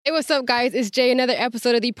Hey, what's up, guys? It's Jay, another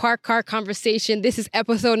episode of the Park Car Conversation. This is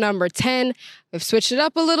episode number 10. We've switched it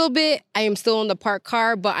up a little bit. I am still in the park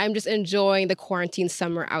car, but I'm just enjoying the quarantine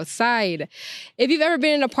summer outside. If you've ever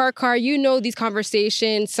been in a park car, you know these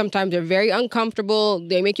conversations sometimes are very uncomfortable.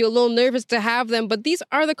 They make you a little nervous to have them, but these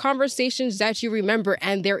are the conversations that you remember,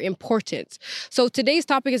 and they're important. So today's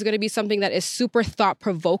topic is going to be something that is super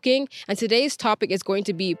thought-provoking, and today's topic is going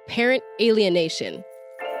to be parent alienation.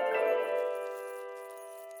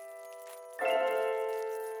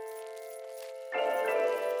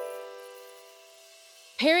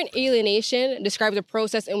 Parent alienation describes a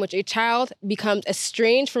process in which a child becomes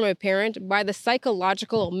estranged from a parent by the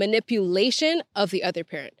psychological manipulation of the other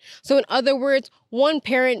parent. So in other words, one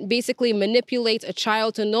parent basically manipulates a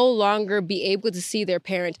child to no longer be able to see their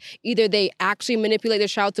parent. Either they actually manipulate their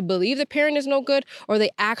child to believe the parent is no good, or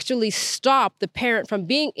they actually stop the parent from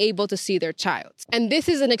being able to see their child. And this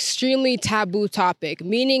is an extremely taboo topic,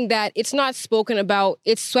 meaning that it's not spoken about,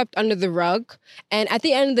 it's swept under the rug. And at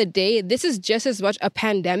the end of the day, this is just as much a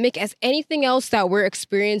pandemic as anything else that we're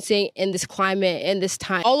experiencing in this climate, in this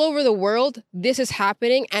time. All over the world, this is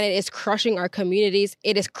happening, and it is crushing our communities.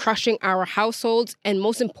 It is crushing our households. And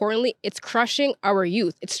most importantly, it's crushing our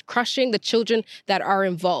youth. It's crushing the children that are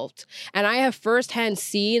involved. And I have firsthand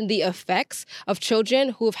seen the effects of children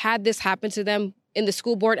who have had this happen to them in the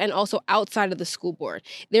school board and also outside of the school board.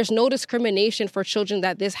 There's no discrimination for children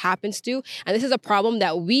that this happens to. And this is a problem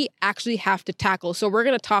that we actually have to tackle. So we're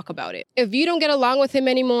going to talk about it. If you don't get along with him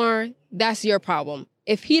anymore, that's your problem.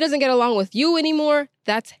 If he doesn't get along with you anymore,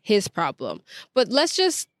 that's his problem. But let's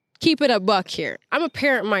just keep it a buck here. I'm a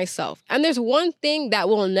parent myself. And there's one thing that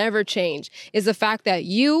will never change is the fact that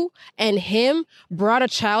you and him brought a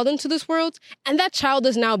child into this world, and that child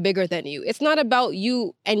is now bigger than you. It's not about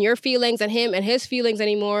you and your feelings and him and his feelings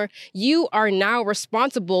anymore. You are now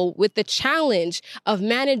responsible with the challenge of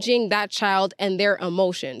managing that child and their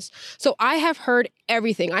emotions. So I have heard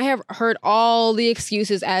everything. I have heard all the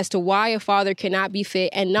excuses as to why a father cannot be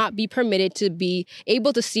fit and not be permitted to be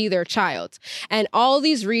able to see their child. And all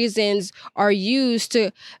these reasons are used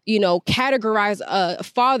to, categorize a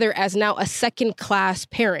father as now a second-class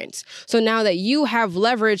parent. So now that you have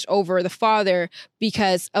leverage over the father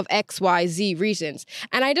because of X, Y, Z reasons.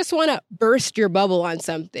 And I just want to burst your bubble on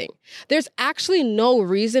something. There's actually no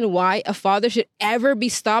reason why a father should ever be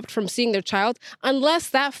stopped from seeing their child unless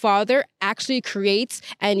that father actually creates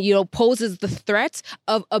and, poses the threat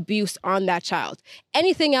of abuse on that child.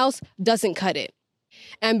 Anything else doesn't cut it.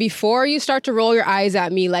 And before you start to roll your eyes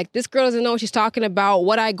at me, like this girl doesn't know what she's talking about,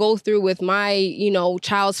 what I go through with my,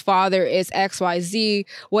 child's father is XYZ,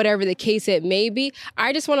 whatever the case it may be,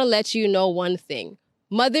 I just want to let you know one thing.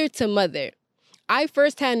 Mother to mother, I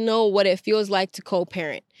firsthand know what it feels like to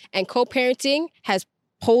co-parent. And co-parenting has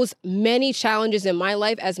posed many challenges in my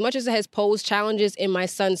life as much as it has posed challenges in my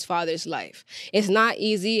son's father's life. It's not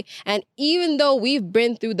easy. And even though we've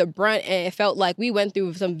been through the brunt and it felt like we went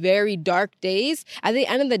through some very dark days, at the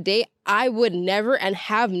end of the day, I would never and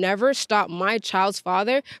have never stopped my child's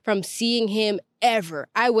father from seeing him ever.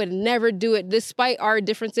 I would never do it. Despite our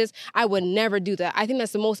differences, I would never do that. I think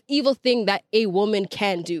that's the most evil thing that a woman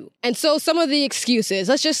can do. And so some of the excuses,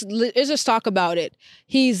 let's just talk about it.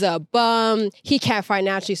 He's a bum. He can't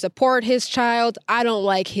financially support his child. I don't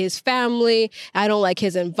like his family. I don't like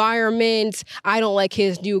his environment. I don't like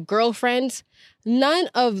his new girlfriends. None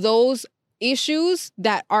of those issues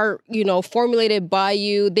that are, formulated by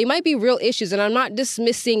you, they might be real issues. And I'm not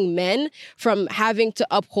dismissing men from having to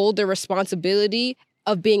uphold their responsibility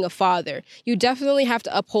of being a father. You definitely have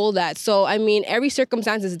to uphold that. So, every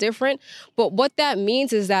circumstance is different. But what that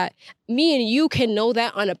means is that me and you can know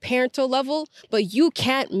that on a parental level, but you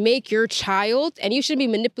can't make your child, and you shouldn't be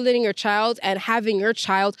manipulating your child and having your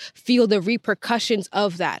child feel the repercussions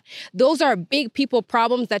of that. Those are big people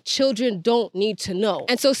problems that children don't need to know.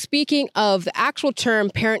 And so speaking of the actual term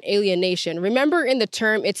parent alienation, remember in the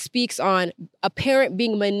term, it speaks on a parent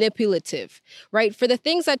being manipulative, right? For the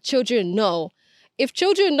things that children know, if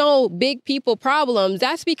children know big people problems,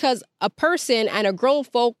 that's because a person and a grown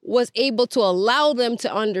folk was able to allow them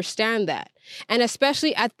to understand that. And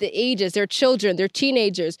especially at the ages, they're children, they're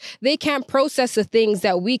teenagers, they can't process the things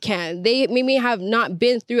that we can. They may have not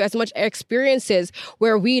been through as much experiences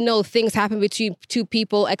where we know things happen between two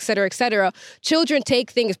people, et cetera, et cetera. Children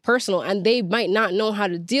take things personal and they might not know how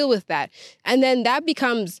to deal with that. And then that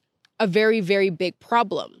becomes a very, very big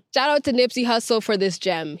problem. Shout out to Nipsey Hussle for this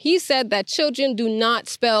gem. He said that children do not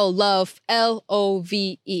spell love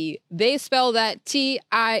L-O-V-E. They spell that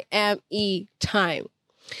T-I-M-E, time.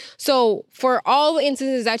 So for all the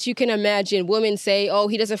instances that you can imagine, women say, oh,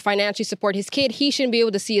 he doesn't financially support his kid, he shouldn't be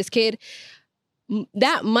able to see his kid.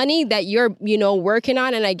 that money that you're, working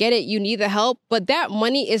on, and I get it, you need the help, but that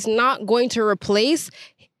money is not going to replace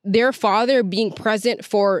their father being present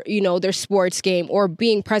for, their sports game, or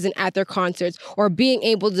being present at their concerts, or being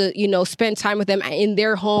able to, spend time with them in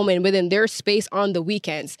their home and within their space on the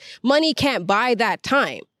weekends. Money can't buy that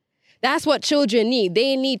time. That's what children need.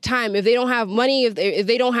 They need time. If they don't have money, if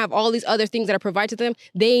they don't have all these other things that are provided to them,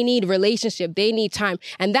 they need relationship. They need time.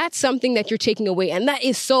 And that's something that you're taking away. And that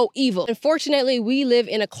is so evil. Unfortunately, we live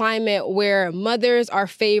in a climate where mothers are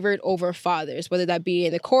favored over fathers, whether that be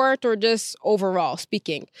in the court or just overall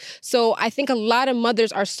speaking. So I think a lot of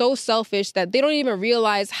mothers are so selfish that they don't even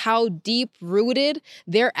realize how deep rooted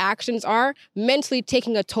their actions are, mentally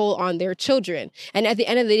taking a toll on their children. And at the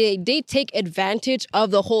end of the day, they take advantage of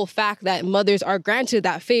the whole fact that mothers are granted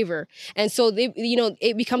that favor. And so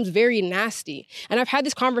it becomes very nasty. And I've had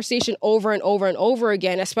this conversation over and over and over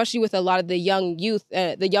again, especially with a lot of the young youth,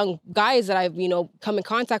 the young guys that I've, come in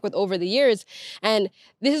contact with over the years. And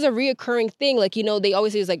this is a reoccurring thing. Like, they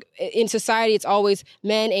always say, it's like in society, it's always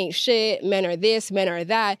men ain't shit, men are this, men are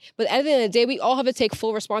that. But at the end of the day, we all have to take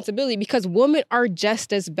full responsibility, because women are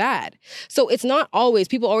just as bad. So it's not always,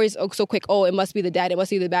 people always so quick, oh, it must be the dad, it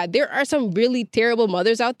must be the bad. There are some really terrible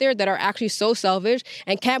mothers out there that are actually so selfish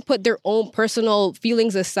and can't put their own personal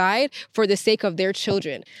feelings aside for the sake of their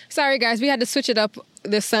children. Sorry, guys, we had to switch it up.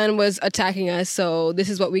 The sun was attacking us, so this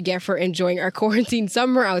is what we get for enjoying our quarantine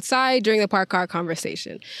summer outside during the park car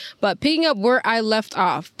conversation. But picking up where I left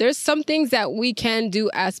off, there's some things that we can do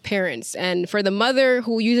as parents. And for the mother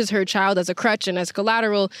who uses her child as a crutch and as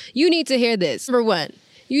collateral, you need to hear this. Number one,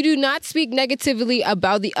 you do not speak negatively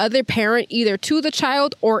about the other parent, either to the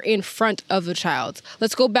child or in front of the child.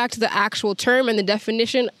 Let's go back to the actual term and the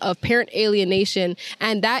definition of parent alienation,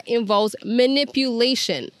 and that involves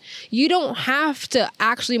manipulation. You don't have to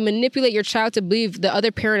actually manipulate your child to believe the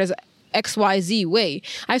other parent is XYZ way.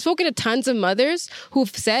 I've spoken to tons of mothers who've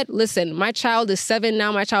said, listen, my child is 7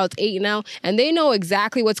 now, my child is 8 now, and they know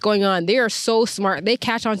exactly what's going on. They are so smart. They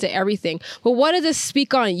catch on to everything. But what does this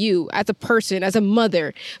speak on you as a person, as a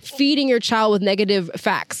mother, feeding your child with negative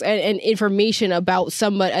facts and information about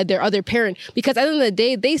their other parent? Because at the end of the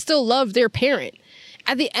day, they still love their parent.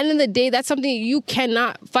 At the end of the day, that's something you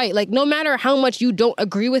cannot fight. Like, no matter how much you don't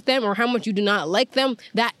agree with them or how much you do not like them,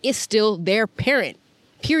 that is still their parent,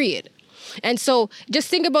 period. And so just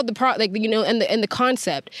think about and the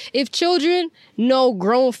concept. If children know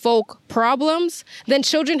grown folk problems, then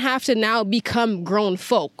children have to now become grown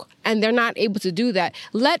folk. And they're not able to do that.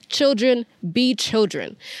 Let children be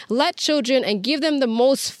children. Let children and give them the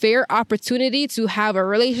most fair opportunity to have a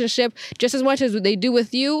relationship just as much as they do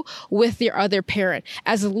with you, with their other parent,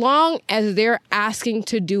 as long as they're asking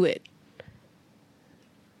to do it.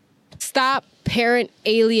 Stop parent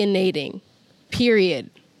alienating, period.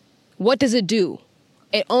 What does it do?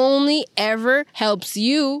 It only ever helps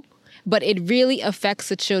you, but it really affects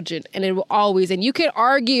the children, and it will always. And you can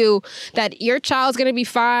argue that your child's going to be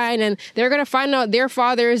fine and they're going to find out their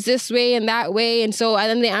father is this way and that way, and so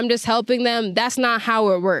I'm just helping them. That's not how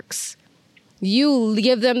it works. You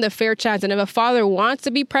give them the fair chance, and if a father wants to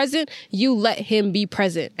be present, you let him be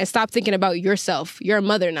present, and stop thinking about yourself. You're a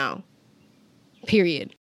mother now,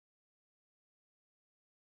 period.